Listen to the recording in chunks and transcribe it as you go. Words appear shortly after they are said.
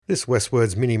This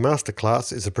Westwords mini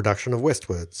masterclass is a production of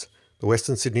Westwords, the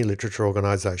Western Sydney Literature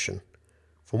Organisation.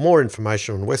 For more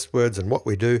information on Westwords and what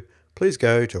we do, please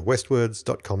go to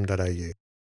westwords.com.au.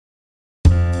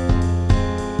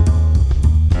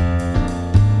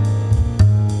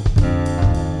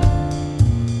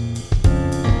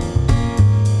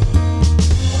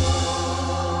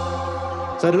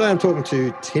 So today I'm talking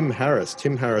to Tim Harris.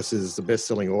 Tim Harris is the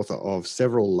best-selling author of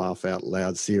several Laugh Out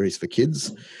Loud series for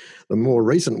kids. The more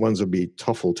recent ones would be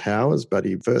Toffle Towers, but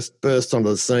he first burst onto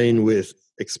the scene with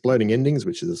Exploding Endings,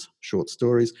 which is short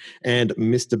stories, and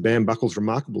Mr. Bambuckle's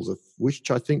Remarkables, of which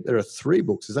I think there are 3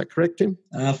 books. Is that correct, Tim?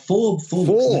 Four books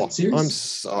in that series. I'm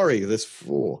sorry, there's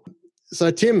 4. So,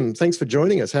 Tim, thanks for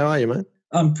joining us. How are you, mate?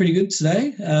 I'm pretty good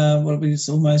today. It's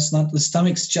almost like the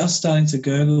stomach's just starting to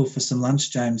gurgle for some lunch,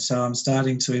 James. So I'm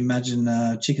starting to imagine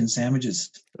chicken sandwiches.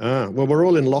 Well, we're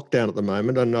all in lockdown at the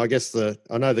moment, and I guess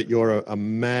I know that you're a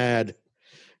mad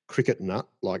cricket nut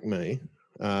like me.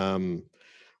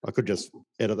 I could just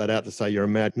edit that out to say you're a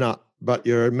mad nut, but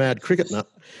you're a mad cricket nut.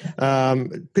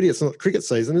 Pity it's not cricket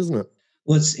season, isn't it?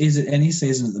 Well, is it any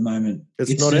season at the moment?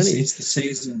 It's not any. It's the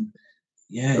season.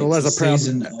 Yeah. Well, as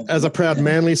a proud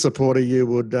Manly supporter,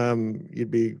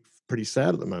 you'd be pretty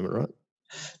sad at the moment, right?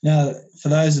 Now, for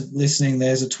those listening,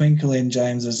 there's a twinkle in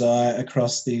James's eye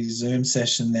across the Zoom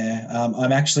session there.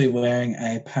 I'm actually wearing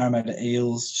a Parramatta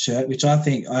Eels shirt, which I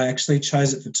think I actually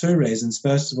chose it for 2 reasons.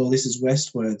 First of all, this is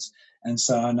Westwords, and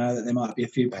so I know that there might be a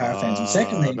few Para fans. And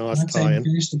secondly, nice my team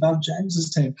finished above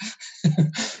James's team.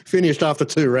 Finished after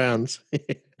 2 rounds.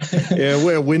 Yeah,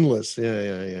 we're winless.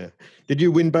 Yeah. Did you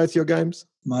win both your games?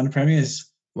 Minor premiers.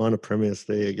 Minor premiers,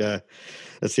 there you go.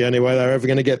 That's the only way they're ever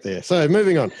going to get there. So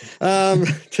moving on.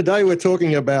 Today we're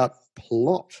talking about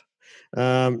plot.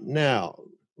 Now,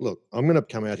 look, I'm going to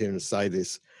come out here and say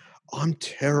this. I'm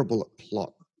terrible at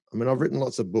plot. I mean, I've written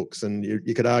lots of books, and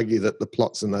you could argue that the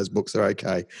plots in those books are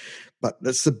okay. But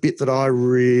that's the bit that I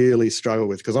really struggle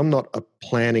with, because I'm not a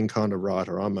planning kind of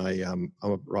writer. I'm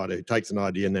a writer who takes an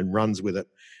idea and then runs with it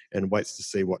and waits to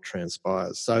see what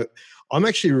transpires. So I'm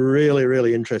actually really,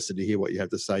 really interested to hear what you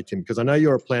have to say, Tim, because I know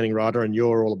you're a planning writer and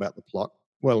you're all about the plot.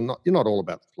 Well, you're not all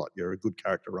about the plot. You're a good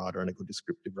character writer and a good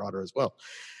descriptive writer as well.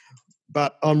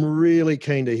 But I'm really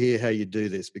keen to hear how you do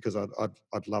this, because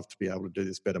I'd love to be able to do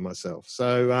this better myself.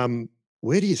 So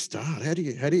where do you start? How do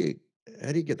you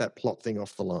get that plot thing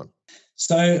off the line?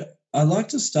 So I like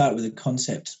to start with a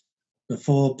concept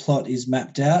before plot is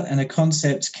mapped out, and a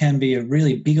concept can be a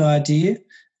really big idea.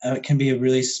 It can be a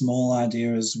really small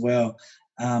idea as well.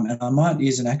 And I might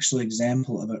use an actual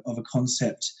example of a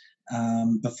concept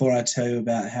before I tell you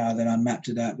about how then I mapped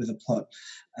it out with a plot.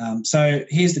 So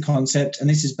here's the concept, and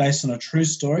this is based on a true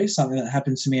story, something that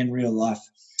happened to me in real life.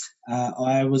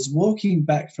 I was walking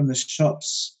back from the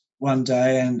shops one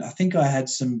day, and I think I had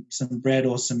some bread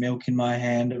or some milk in my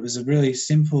hand. It was a really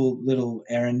simple little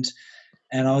errand,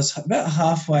 and I was about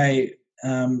halfway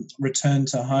returned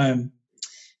to home,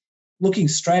 looking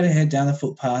straight ahead down the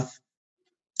footpath,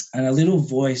 and a little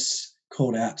voice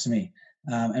called out to me.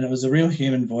 And it was a real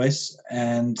human voice,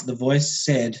 and the voice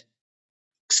said,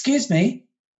 "Excuse me,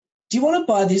 do you want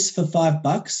to buy this for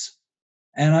 $5?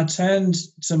 And I turned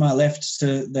to my left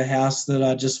to the house that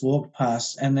I just walked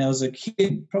past, and there was a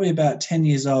kid, probably about 10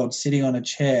 years old, sitting on a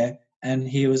chair, and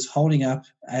he was holding up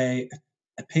a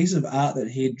piece of art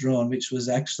that he had drawn, which was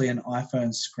actually an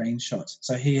iPhone screenshot.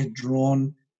 So he had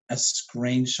drawn a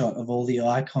screenshot of all the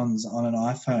icons on an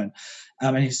iPhone,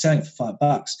 and he was selling it for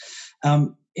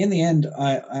 $5. In the end,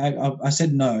 I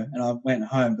said no, and I went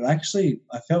home. But actually,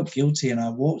 I felt guilty, and I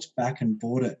walked back and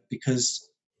bought it because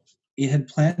it had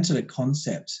planted a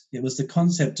concept. It was the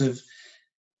concept of,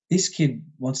 this kid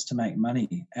wants to make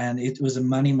money, and it was a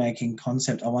money-making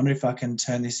concept. I wonder if I can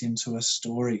turn this into a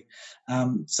story.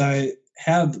 So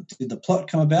how did the plot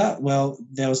come about? Well,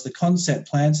 there was the concept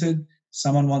planted.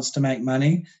 Someone wants to make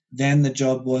money. Then the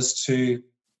job was to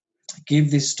give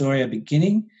this story a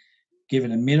beginning, give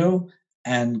it a middle,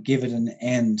 and give it an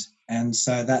end. And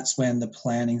so that's when the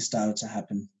planning started to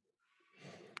happen.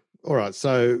 All right.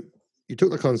 So you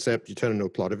took the concept, you turned it into a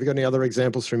plot. Have you got any other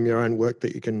examples from your own work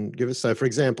that you can give us? So, for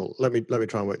example, let me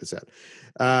try and work this out.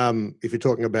 If you're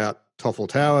talking about Toffle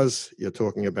Towers, you're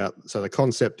talking about, so the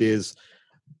concept is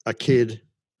a kid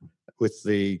with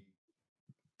the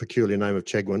peculiar name of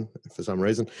Chegwin for some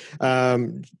reason,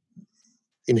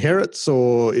 inherits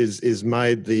or is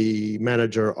made the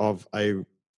manager of a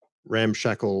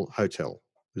ramshackle hotel.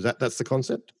 That's the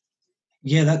concept?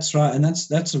 Yeah, that's right. And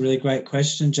that's a really great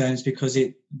question, James, because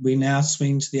we now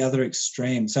swing to the other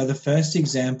extreme. So the first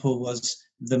example was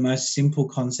the most simple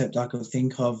concept I could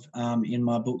think of in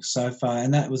my book so far,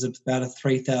 and that was about a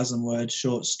 3,000-word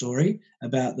short story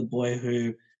about the boy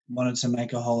who wanted to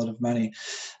make a whole lot of money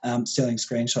selling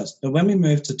screenshots. But when we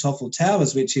moved to Toffel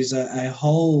Towers, which is a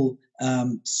whole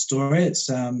story, it's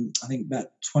I think about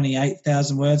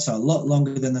 28,000 words, so a lot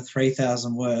longer than the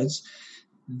 3,000 words.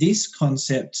 This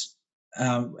concept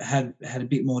had a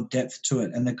bit more depth to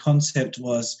it, and the concept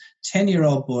was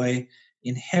 10-year-old boy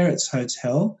inherits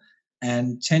hotel,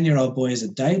 and 10-year-old boy is a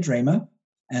daydreamer,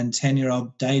 and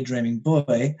 10-year-old daydreaming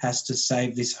boy has to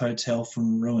save this hotel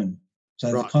from ruin.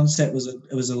 So Right. the concept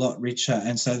was a lot richer,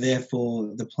 and so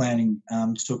therefore the planning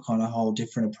took on a whole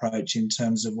different approach in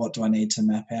terms of what do I need to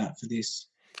map out for this.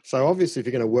 So obviously, if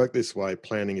you're going to work this way,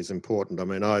 planning is important. I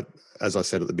mean, as I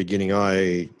said at the beginning,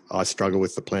 I struggle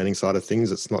with the planning side of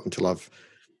things. It's not until I've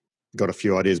got a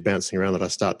few ideas bouncing around that I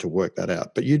start to work that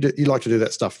out. But you like to do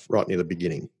that stuff right near the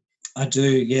beginning. I do,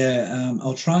 yeah.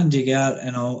 I'll try and dig out,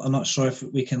 and I'm not sure if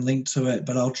we can link to it,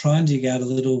 but I'll try and dig out a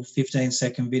little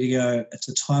 15-second video. It's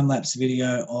a time-lapse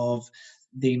video of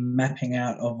the mapping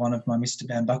out of one of my Mr.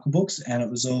 Bambuckle books, and it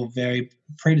was all very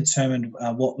predetermined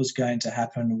what was going to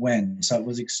happen when. So it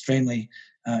was extremely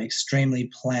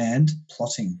planned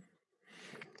plotting.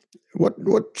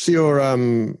 What's your? I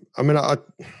mean,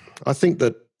 I think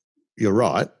that you're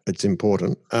right. It's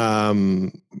important. How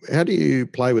do you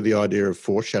play with the idea of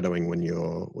foreshadowing when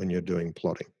you're doing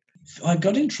plotting? I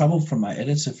got in trouble from my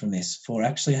editor from this for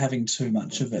actually having too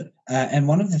much of it. And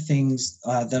one of the things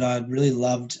that I really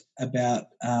loved about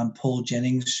Paul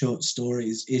Jennings' short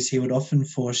stories is he would often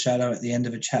foreshadow at the end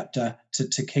of a chapter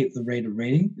to keep the reader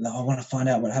reading. Like, I want to find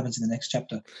out what happens in the next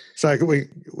chapter. So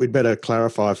we'd better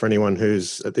clarify for anyone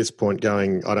who's at this point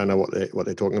going, I don't know what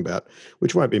they're talking about,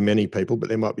 which won't be many people, but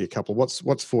there might be a couple.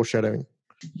 What's foreshadowing?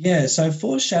 Yeah, so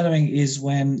foreshadowing is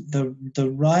when the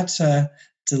writer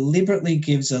deliberately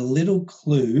gives a little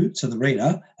clue to the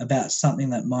reader about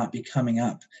something that might be coming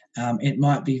up. It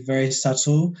might be very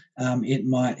subtle. It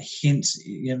might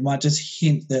just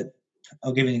hint that.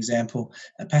 I'll give you an example.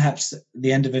 Perhaps at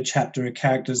the end of a chapter, a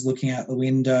character is looking out the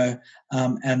window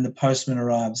and the postman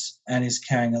arrives and is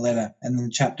carrying a letter, and then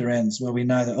the chapter ends where we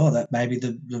know that maybe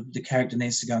the character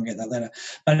needs to go and get that letter.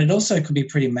 But it also could be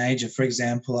pretty major. For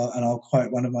example, and I'll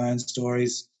quote one of my own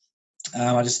stories.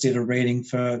 I just did a reading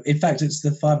in fact, it's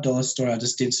the $5 story. I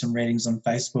just did some readings on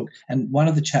Facebook, and one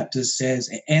of the chapters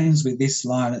it ends with this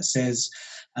line. It says,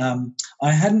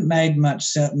 I hadn't made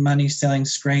much money selling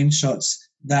screenshots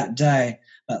that day,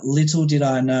 but little did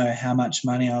I know how much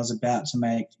money I was about to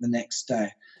make the next day.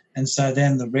 And so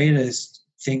then the reader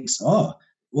thinks, oh,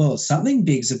 well, something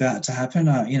big's about to happen.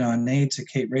 I need to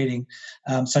keep reading.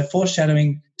 So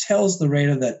foreshadowing tells the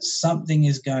reader that something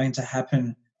is going to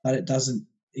happen, but it doesn't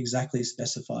exactly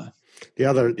specify. The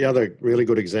other really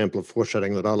good example of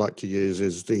foreshadowing that I like to use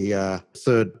is the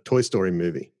third Toy Story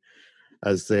movie,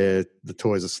 as the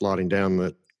toys are sliding down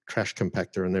the trash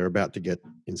compactor and they're about to get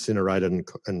incinerated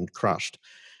and crushed,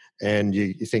 and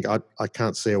you think I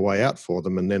can't see a way out for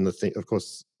them, and then the thing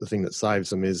that saves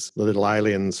them is the little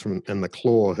aliens and the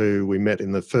Claw who we met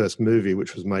in the first movie,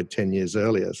 which was made 10 years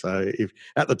earlier. So if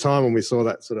at the time when we saw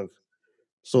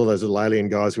those little alien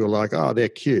guys, we were like, oh, they're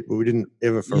cute, but we didn't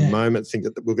ever for a moment think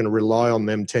that we're going to rely on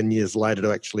them 10 years later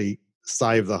to actually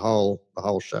save the whole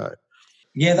show.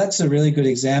 Yeah, that's a really good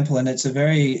example, and it's a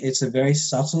very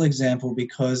subtle example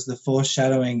because the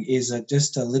foreshadowing is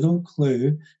just a little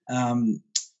clue 10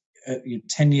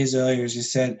 years earlier, as you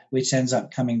said, which ends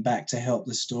up coming back to help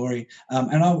the story.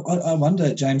 And I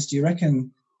wonder, James, do you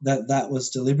reckon that was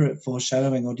deliberate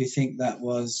foreshadowing, or do you think that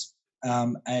was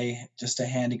just a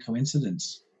handy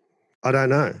coincidence? I don't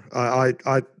know.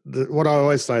 What I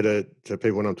always say to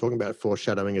people when I'm talking about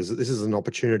foreshadowing is that this is an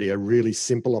opportunity, a really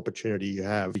simple opportunity you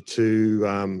have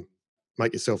to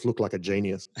make yourself look like a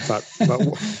genius. But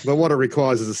what it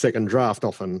requires is a second draft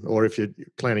often, or if you're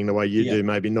planning the way you do,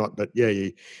 maybe not. But yeah,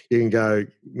 you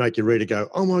can make your reader go,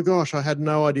 oh my gosh, I had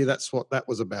no idea that's what that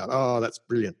was about. Oh, that's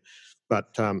brilliant.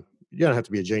 But you don't have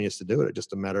to be a genius to do it. It's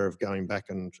just a matter of going back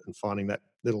and finding that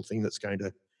little thing that's going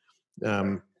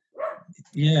to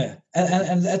yeah,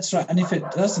 and that's right. And if it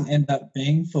doesn't end up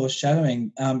being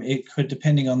foreshadowing, it could,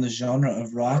 depending on the genre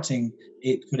of writing,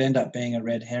 it could end up being a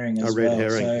red herring as well. A red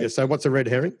herring. So what's a red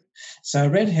herring? So a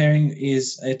red herring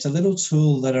it's a little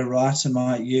tool that a writer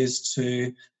might use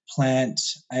to plant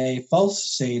a false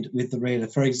seed with the reader.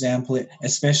 For example,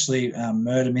 especially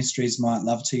murder mysteries might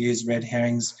love to use red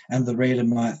herrings, and the reader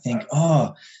might think,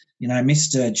 oh,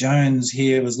 Mr. Jones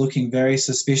here was looking very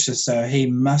suspicious, so he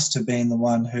must have been the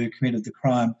one who committed the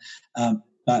crime.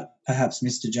 But perhaps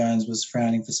Mr. Jones was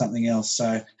frowning for something else.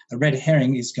 So A red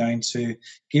herring is going to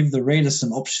give the reader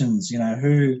some options.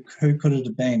 Who could it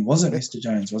have been? Was it Mr.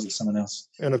 Jones? Was it someone else?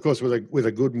 And of course, with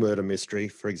a good murder mystery,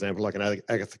 for example, like an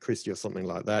Agatha Christie or something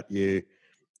like that,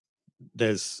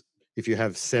 if you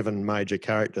have 7 major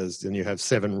characters, then you have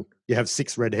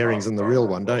 6 red herrings in the real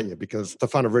one, don't you? Because the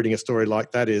fun of reading a story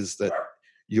like that is that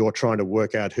you're trying to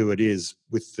work out who it is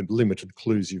with the limited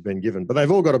clues you've been given. But they've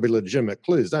all got to be legitimate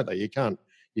clues, don't they? You can't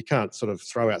sort of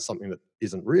throw out something that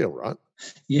isn't real, right?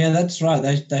 Yeah, that's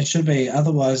right. They should be.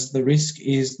 Otherwise, the risk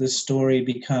is the story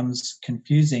becomes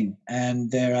confusing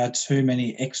and there are too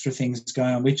many extra things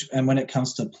going on. And when it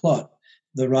comes to plot,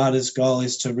 the writer's goal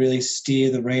is to really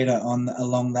steer the reader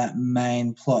along that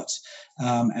main plot.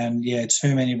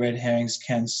 Too many red herrings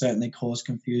can certainly cause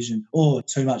confusion, or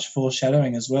too much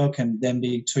foreshadowing as well can then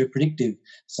be too predictive.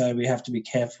 So we have to be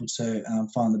careful to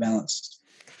find the balance.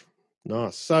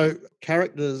 Nice. So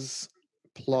characters,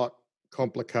 plot,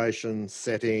 complication,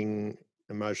 setting,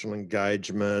 emotional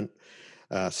engagement,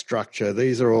 structure,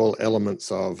 these are all elements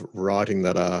of writing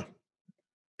that are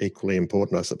equally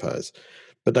important, I suppose.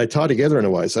 But they tie together in a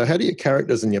way. So how do your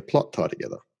characters and your plot tie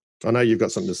together? I know you've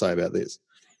got something to say about this.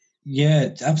 Yeah,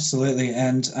 absolutely.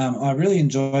 And I really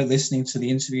enjoyed listening to the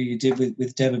interview you did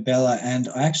with Deb Abella. And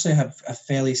I actually have a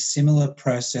fairly similar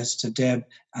process to Deb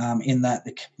in that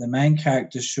the main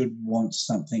character should want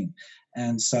something.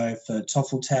 And so for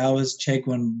Toffel Towers,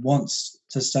 Chegwin wants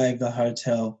to save the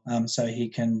hotel so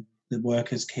the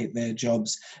workers keep their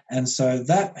jobs. And so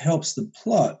that helps the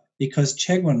plot because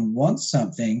Chegwin wants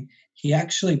something. He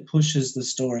actually pushes the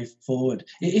story forward.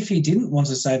 If he didn't want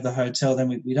to save the hotel, then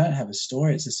we don't have a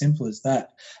story. It's as simple as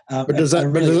that. But does that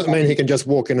mean he can just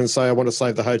walk in and say, I want to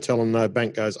save the hotel, and the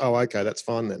bank goes, oh, okay, that's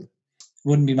fine then?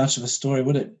 Wouldn't be much of a story,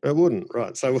 would it? It wouldn't,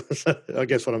 right. So I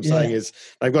guess what I'm saying is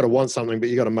they've got to want something, but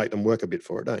you've got to make them work a bit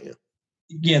for it, don't you?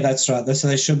 Yeah, that's right. So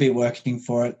they should be working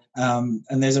for it. And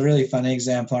there's a really funny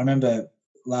example. I remember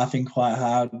laughing quite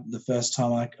hard the first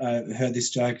time I heard this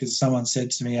joke because someone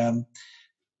said to me,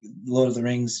 Lord of the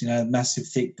Rings, massive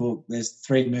thick book. There's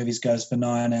 3 movies, goes for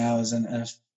 9 hours. And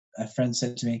a friend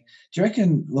said to me, do you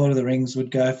reckon Lord of the Rings would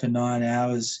go for 9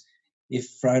 hours if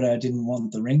Frodo didn't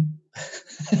want the ring?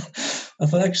 I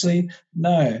thought, actually,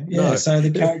 no. Yeah, no. So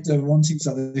the character wanting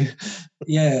something,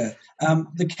 yeah.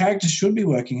 The character should be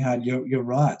working hard, you're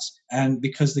right. And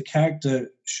because the character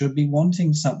should be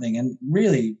wanting something. And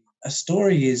really, a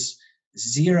story is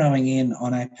zeroing in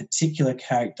on a particular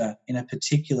character in a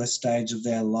particular stage of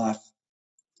their life.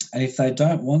 And if they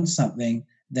don't want something,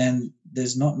 then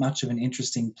there's not much of an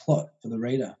interesting plot for the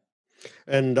reader.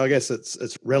 And I guess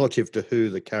it's relative to who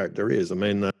the character is. I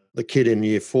mean, the kid in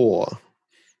year 4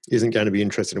 isn't going to be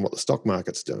interested in what the stock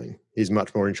market's doing. He's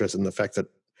much more interested in the fact that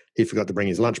he forgot to bring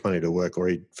his lunch money to work, or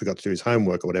he forgot to do his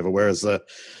homework or whatever, whereas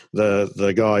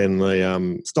the guy in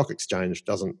the stock exchange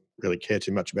doesn't really care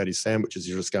too much about his sandwiches.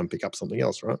 You just go and pick up something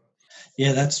else, right?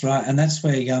 Yeah, that's right. And that's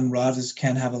where young writers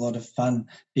can have a lot of fun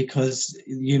because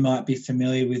you might be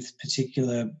familiar with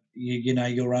particular,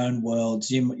 your own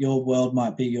worlds. Your world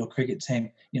might be your cricket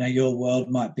team. Your world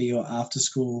might be your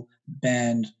after-school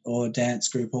band or dance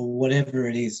group or whatever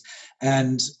it is.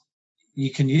 And you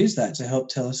can use that to help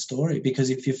tell a story because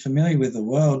if you're familiar with the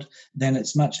world, then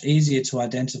it's much easier to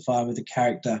identify with a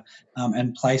character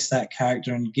and place that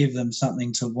character and give them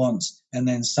something to want. And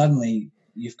then suddenly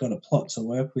you've got a plot to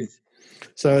work with.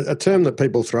 So a term that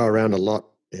people throw around a lot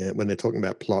when they're talking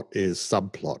about plot is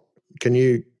subplot. Can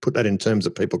you put that in terms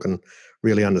that people can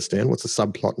really understand? What's a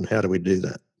subplot and how do we do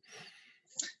that?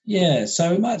 Yeah,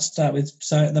 so we might start with,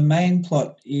 so the main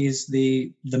plot is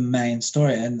the main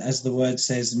story. And as the word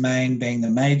says, main being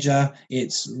the major,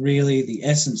 it's really the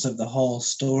essence of the whole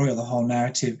story or the whole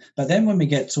narrative. But then when we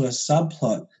get to a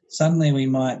subplot, suddenly we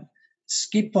might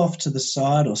skip off to the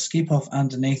side or skip off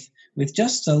underneath with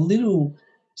just a little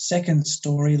second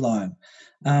storyline.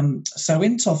 So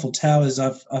in Toffel Towers,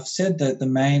 I've said that the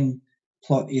main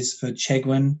plot is for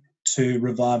Chegwin to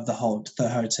revive the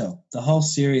hotel. The whole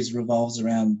series revolves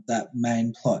around that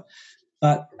main plot.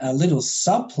 But a little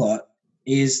subplot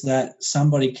is that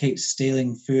somebody keeps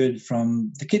stealing food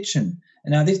from the kitchen.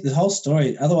 And now the whole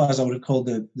story, otherwise I would have called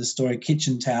the story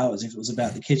Kitchen Towers if it was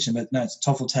about the kitchen, but no, it's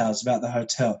Toffel Towers, about the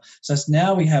hotel. So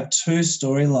now we have 2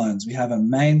 storylines. We have a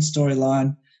main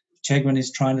storyline. Chegwin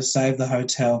is trying to save the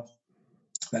hotel.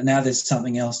 But now there's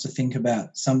something else to think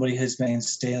about. Somebody has been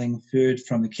stealing food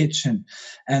from the kitchen.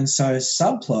 And so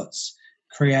subplots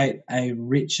create a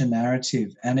richer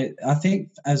narrative. And I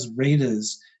think as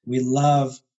readers,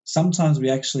 sometimes we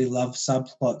actually love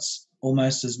subplots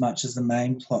almost as much as the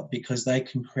main plot because they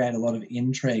can create a lot of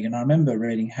intrigue. And I remember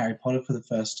reading Harry Potter for the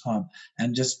first time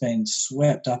and just being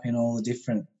swept up in all the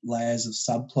different layers of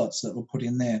subplots that were put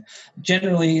in there.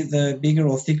 Generally, the bigger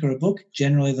or thicker a book,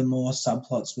 generally the more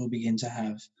subplots we'll begin to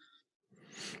have.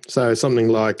 So something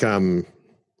like the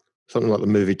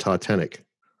movie Titanic.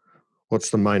 What's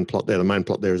the main plot there? The main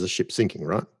plot there is a ship sinking,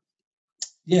 right?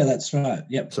 Yeah, that's right.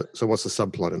 Yep. So what's the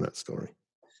subplot in that story?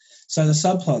 So the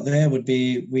subplot there would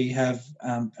be we have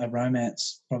a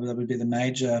romance. Probably that would be the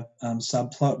major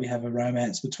subplot. We have a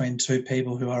romance between two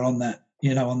people who are on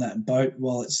that boat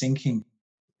while it's sinking.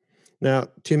 Now,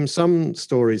 Tim, some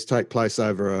stories take place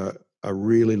over a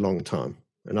really long time,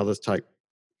 and others take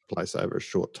place over a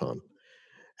short time.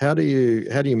 How do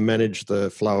you manage the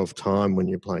flow of time when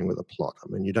you're playing with a plot? I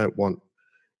mean, you don't want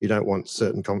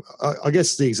certain. I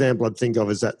guess the example I'd think of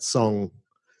is that song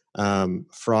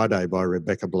 "Friday" by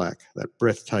Rebecca Black, that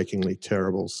breathtakingly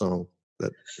terrible song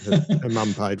that her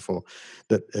mum paid for,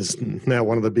 that is now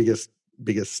one of the biggest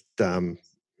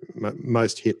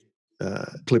most hit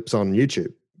clips on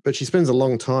YouTube. But she spends a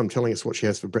long time telling us what she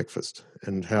has for breakfast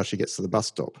and how she gets to the bus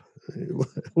stop.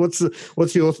 What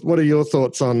are your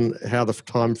thoughts on how the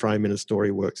time frame in a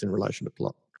story works in relation to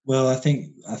plot? Well, I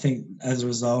think as a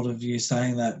result of you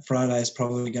saying that, Friday is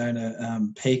probably going to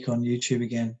peak on YouTube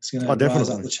again. It's going to rise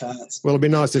up the charts. Well, it'd be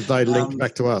nice if they linked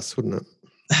back to us, wouldn't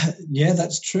it? Yeah,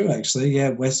 that's true. Actually, yeah,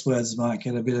 Westwards might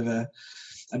get a bit of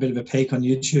a peak on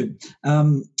YouTube.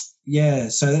 Yeah,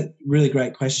 so that really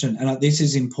great question, and this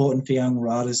is important for young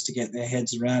writers to get their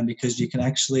heads around because you can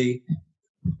actually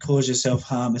cause yourself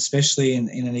harm, especially in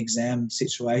an exam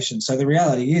situation. So the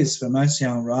reality is, for most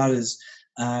young writers,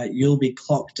 you'll be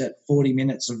clocked at 40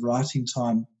 minutes of writing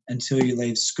time until you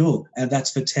leave school, and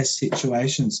that's for test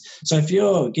situations. So if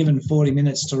you're given 40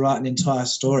 minutes to write an entire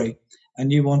story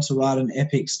and you want to write an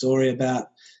epic story about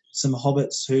some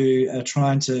hobbits who are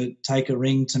trying to take a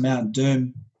ring to Mount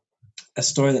Doom, a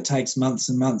story that takes months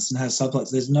and months and has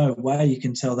subplots, there's no way you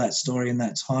can tell that story in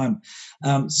that time.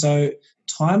 So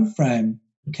time frame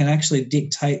can actually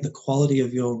dictate the quality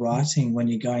of your writing when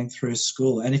you're going through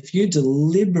school. And if you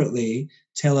deliberately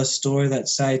tell a story that,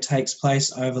 say, takes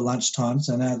place over lunchtime,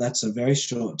 so now that's a very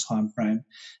short time frame,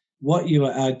 what you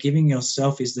are giving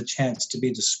yourself is the chance to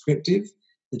be descriptive,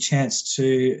 the chance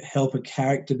to help a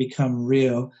character become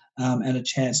real, and a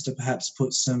chance to perhaps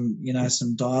put some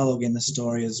dialogue in the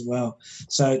story as well.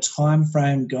 So time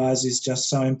frame, guys, is just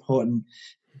so important.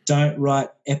 Don't write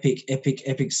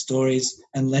epic stories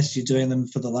unless you're doing them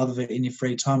for the love of it in your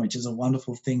free time, which is a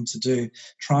wonderful thing to do.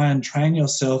 Try and train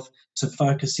yourself to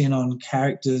focus in on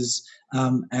characters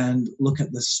and look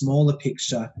at the smaller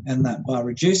picture, and that by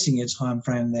reducing your time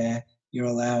frame there, you're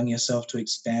allowing yourself to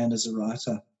expand as a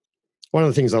writer. One of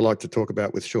the things I like to talk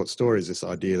about with short stories is this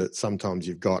idea that sometimes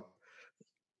you've got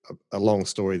a long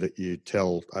story that you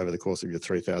tell over the course of your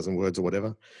 3,000 words or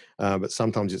whatever, but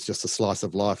sometimes it's just a slice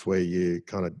of life where you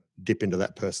kind of dip into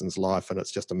that person's life and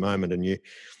it's just a moment. And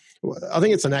I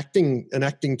think it's an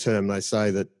acting term. They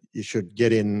say that you should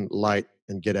get in late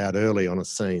and get out early on a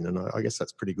scene, and I guess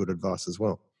that's pretty good advice as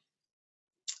well.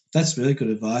 That's really good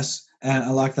advice. And I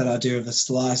like that idea of a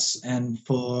slice. And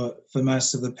for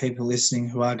most of the people listening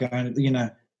who are going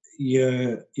to,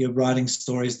 you're writing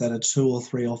stories that are 2 or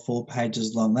 3 or 4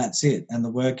 pages long. That's it. And the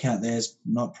word count there is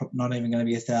not even going to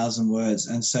be 1,000 words.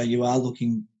 And so you are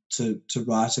looking to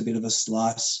write a bit of a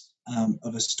slice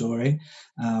of a story.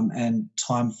 And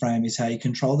time frame is how you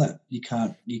control that. You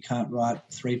can't write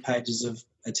 3 pages of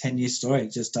a 10-year story.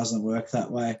 It just doesn't work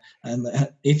that way. And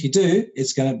if you do,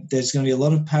 there's going to be a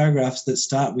lot of paragraphs that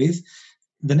start with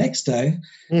the next day,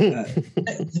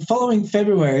 the following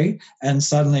February, and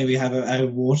suddenly we have a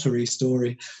watery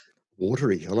story.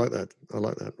 Watery, I like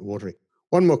that. Watery.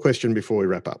 One more question before we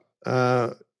wrap up.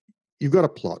 You've got a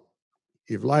plot.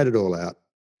 You've laid it all out.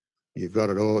 You've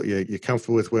got it all. You're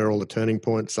comfortable with where all the turning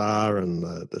points are and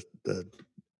the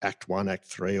Act 1, Act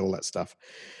 3, all that stuff.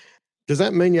 Does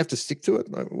that mean you have to stick to it?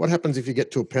 What happens if you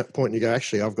get to a point and you go,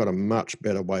 actually, I've got a much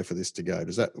better way for this to go?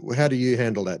 How do you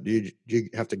handle that? Do you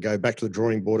have to go back to the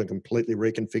drawing board and completely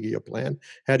reconfigure your plan?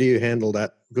 How do you handle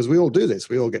that? Because we all do this.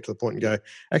 We all get to the point and go,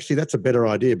 actually, that's a better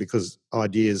idea, because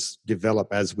ideas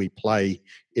develop as we play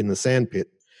in the sandpit.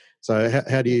 So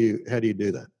how do you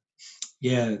do that?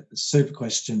 Yeah, super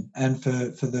question. And for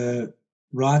the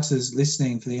writers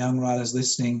listening, for the young writers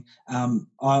listening, I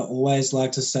always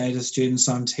like to say to students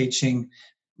I'm teaching,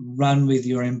 run with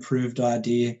your improved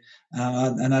idea.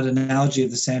 And that analogy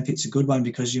of the sandpit's a good one,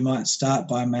 because you might start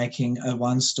by making a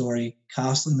one-story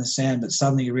castle in the sand, but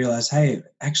suddenly you realise, hey,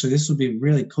 actually this would be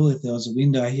really cool if there was a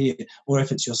window here. Or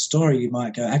if it's your story, you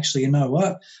might go, actually, you know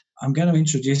what? I'm going to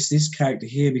introduce this character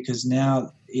here because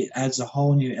now it adds a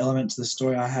whole new element to the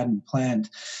story I hadn't planned.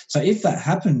 So if that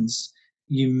happens,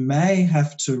 you may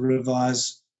have to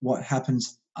revise what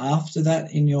happens after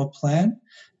that in your plan,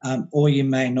 or you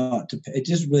may not. It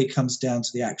just really comes down to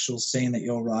the actual scene that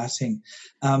you're writing.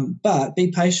 But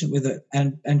be patient with it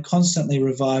and constantly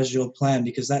revise your plan,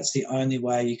 because that's the only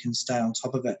way you can stay on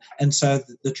top of it. And so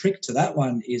the trick to that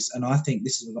one is, and I think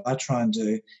this is what I try and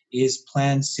do, is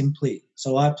plan simply.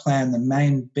 So I plan the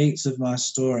main beats of my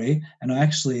story, and I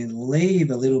actually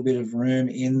leave a little bit of room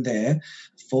in there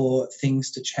for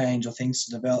things to change or things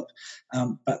to develop.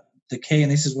 But the key,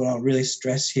 and this is what I'll really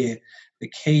stress here, the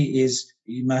key is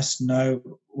you must know,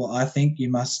 well, I think you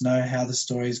must know how the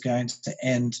story is going to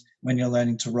end when you're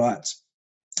learning to write.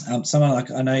 Someone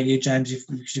like, I know you, James,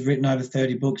 you've written over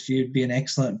 30 books. You'd be an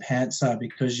excellent pantser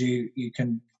because you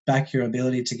can back your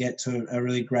ability to get to a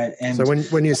really great end. So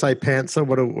when you say pantser,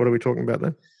 what are we talking about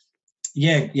there?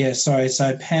 Yeah, sorry.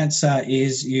 So pantser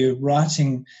is you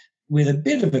writing with a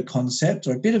bit of a concept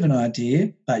or a bit of an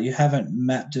idea, but you haven't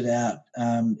mapped it out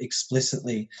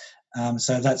explicitly.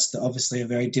 So that's obviously a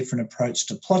very different approach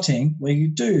to plotting, where you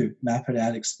do map it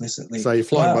out explicitly. So you're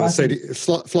flying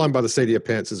by the seat of your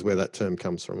pants is where that term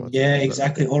comes from. Yeah,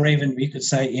 exactly. Or even you could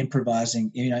say improvising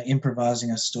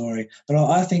a story. But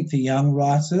I think for young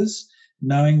writers,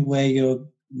 knowing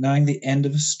the end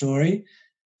of a story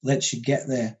lets you get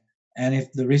there. And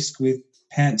if the risk with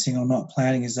pantsing or not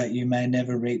planning is that you may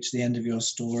never reach the end of your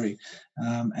story.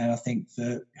 And I think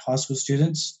for high school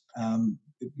students,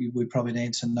 we probably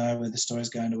need to know where the story is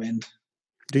going to end.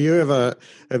 Do you ever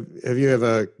have you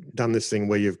ever done this thing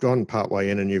where you've gone partway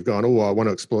in and you've gone, oh, I want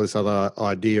to explore this other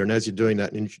idea, and as you're doing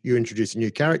that, you introduce a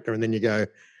new character, and then you go,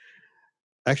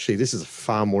 actually, this is a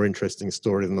far more interesting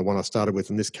story than the one I started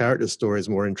with, and this character's story is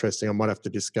more interesting. I might have to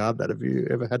discard that. Have you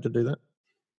ever had to do that?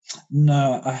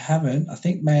 No, I haven't. I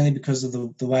think mainly because of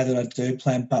the way that I do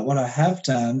plan. But what I have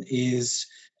done is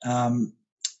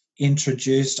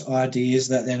introduced ideas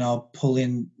that then I'll pull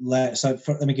in later. So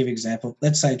let me give you an example.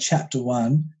 Let's say chapter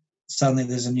 1, suddenly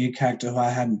there's a new character who I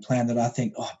hadn't planned that I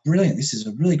think, oh, brilliant, this is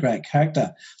a really great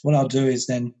character. What I'll do is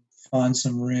then find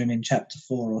some room in chapter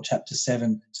 4 or chapter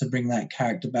 7 to bring that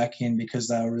character back in because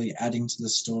they were really adding to the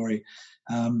story.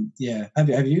 Yeah.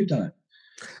 Have you done it?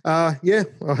 Yeah,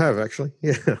 I have actually.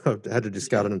 Yeah, I've had to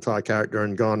discard an entire character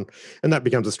and gone, and that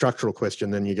becomes a structural question.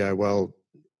 Then you go, well,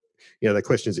 the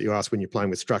questions that you ask when you're playing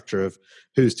with structure of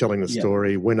who's telling the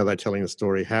story, when are they telling the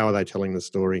story, how are they telling the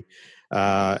story,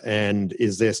 and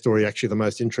is their story actually the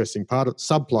most interesting part of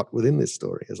subplot within this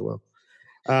story as well?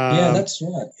 Yeah, that's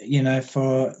right.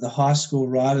 For the high school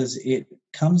writers, it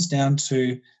comes down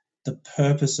to the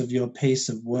purpose of your piece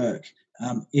of work.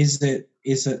 Is it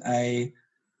a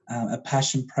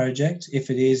passion project? If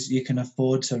it is, you can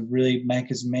afford to really make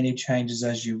as many changes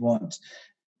as you want.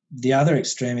 The other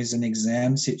extreme is an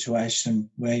exam situation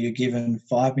where you're given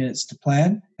 5 minutes to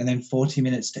plan and then 40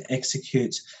 minutes to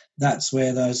execute. That's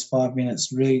where those 5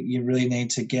 minutes you really need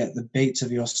to get the beats of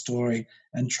your story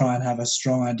and try and have a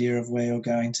strong idea of where you're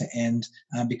going to end,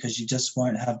 because you just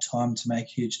won't have time to make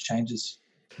huge changes.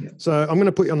 Yeah. So I'm going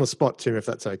to put you on the spot, Tim, if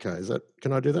that's okay.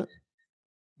 Can I do that?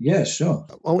 Yeah, sure.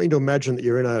 I want you to imagine that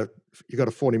you've got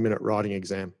a 40-minute writing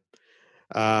exam.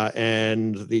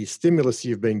 And the stimulus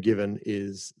you've been given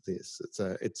is this.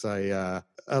 It's a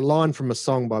line from a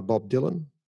song by Bob Dylan,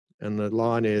 and the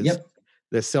line is,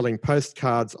 they're selling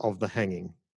postcards of the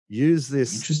hanging. Use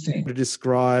this to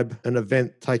describe an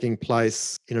event taking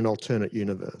place in an alternate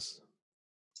universe.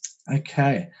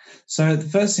 Okay. So the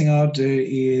first thing I'll do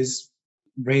is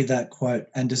read that quote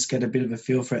and just get a bit of a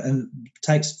feel for it, and it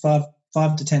takes 5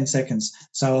 to 10 seconds.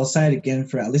 So I'll say it again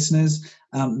for our listeners.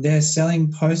 They're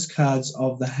selling postcards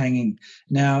of the hanging.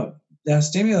 Now, our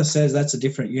stimulus says that's a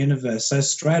different universe. So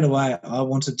straight away, I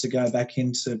wanted to go back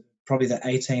into probably the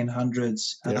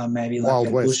 1800s, maybe like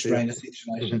Wild West, bushranger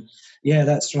situation. Mm-hmm. Yeah,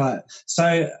 that's right.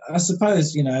 So I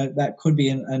suppose, that could be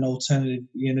an alternative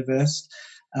universe,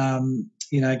 going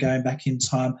back in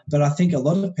time. But I think a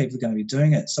lot of people are going to be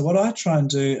doing it. So what I try and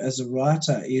do as a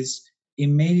writer is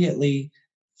immediately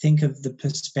think of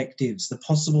the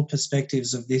possible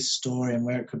perspectives of this story and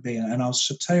where it could be. And I'll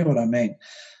tell you what I mean.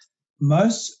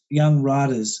 Most young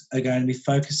writers are going to be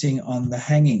focusing on the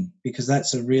hanging because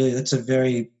it's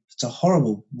a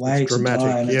horrible way to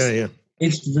die. Yeah.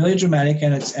 It's really dramatic,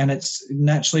 and it's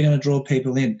naturally going to draw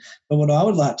people in. But what I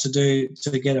would like to do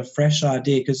to get a fresh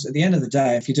idea, because at the end of the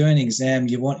day, if you're doing an exam,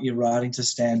 you want your writing to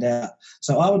stand out.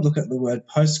 So I would look at the word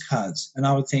postcards, and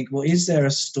I would think, well, is there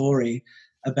a story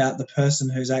about the person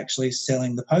who's actually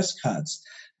selling the postcards,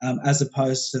 as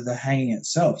opposed to the hanging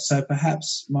itself? So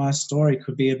perhaps my story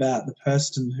could be about the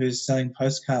person who's selling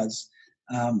postcards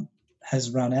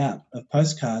has run out of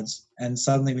postcards, and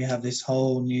suddenly we have this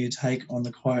whole new take on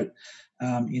the quote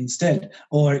instead.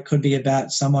 Or it could be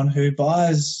about someone who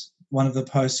buys one of the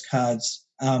postcards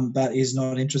but is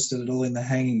not interested at all in the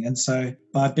hanging. And so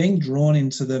by being drawn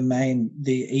into the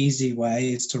easy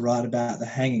way is to write about the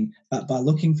hanging, but by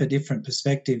looking for different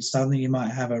perspectives, suddenly you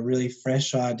might have a really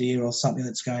fresh idea or something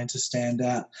that's going to stand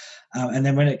out. And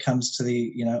then when it comes to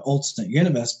the alternate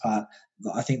universe part,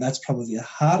 I think that's probably the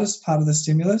hardest part of the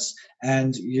stimulus,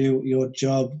 and your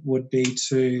job would be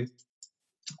to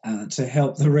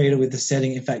help the reader with the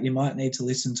setting. In fact, you might need to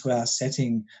listen to our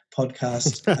setting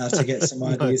podcast to get some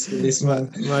ideas for this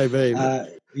one. Maybe.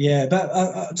 But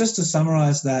just to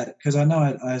summarise that, because I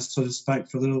know I sort of spoke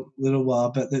for a little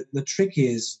while, but the trick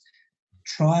is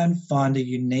try and find a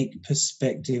unique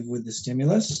perspective with the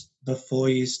stimulus before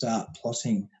you start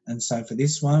plotting. And so for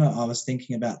this one, I was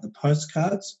thinking about the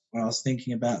postcards, or I was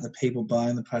thinking about the people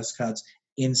buying the postcards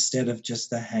instead of just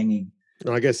the hanging.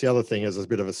 And I guess the other thing is a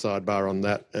bit of a sidebar on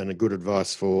that, and a good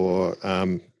advice for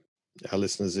our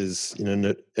listeners is, in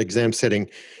an exam setting,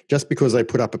 just because they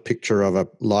put up a picture of a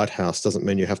lighthouse doesn't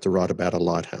mean you have to write about a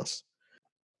lighthouse.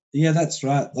 Yeah, that's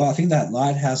right. Well, I think that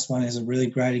lighthouse one is a really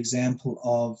great example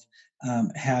of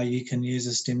how you can use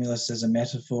a stimulus as a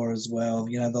metaphor as well.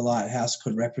 The lighthouse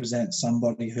could represent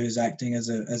somebody who's acting as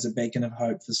a beacon of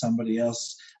hope for somebody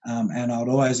else. And I would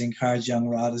always encourage young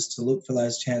writers to look for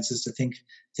those chances to think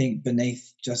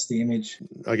beneath just the image.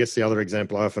 I guess the other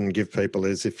example I often give people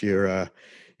is if you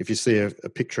see a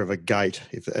picture of a gate,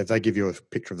 if they give you a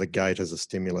picture of the gate as a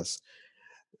stimulus,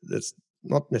 it's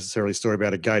not necessarily a story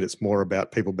about a gate. It's more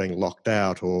about people being locked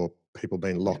out, or people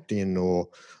being locked in, or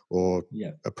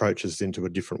approaches into a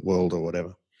different world or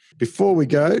whatever. Before we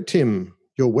go, Tim,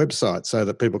 your website so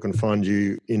that people can find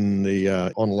you in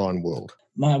the online world.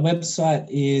 My website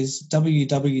is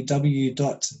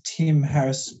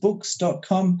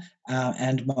www.timharrisbooks.com,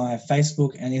 and my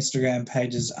Facebook and Instagram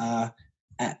pages are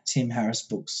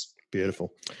 @TimHarrisBooks.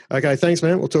 Beautiful. Okay, thanks,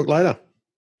 man. We'll talk later.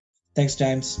 Thanks,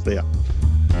 James. See ya.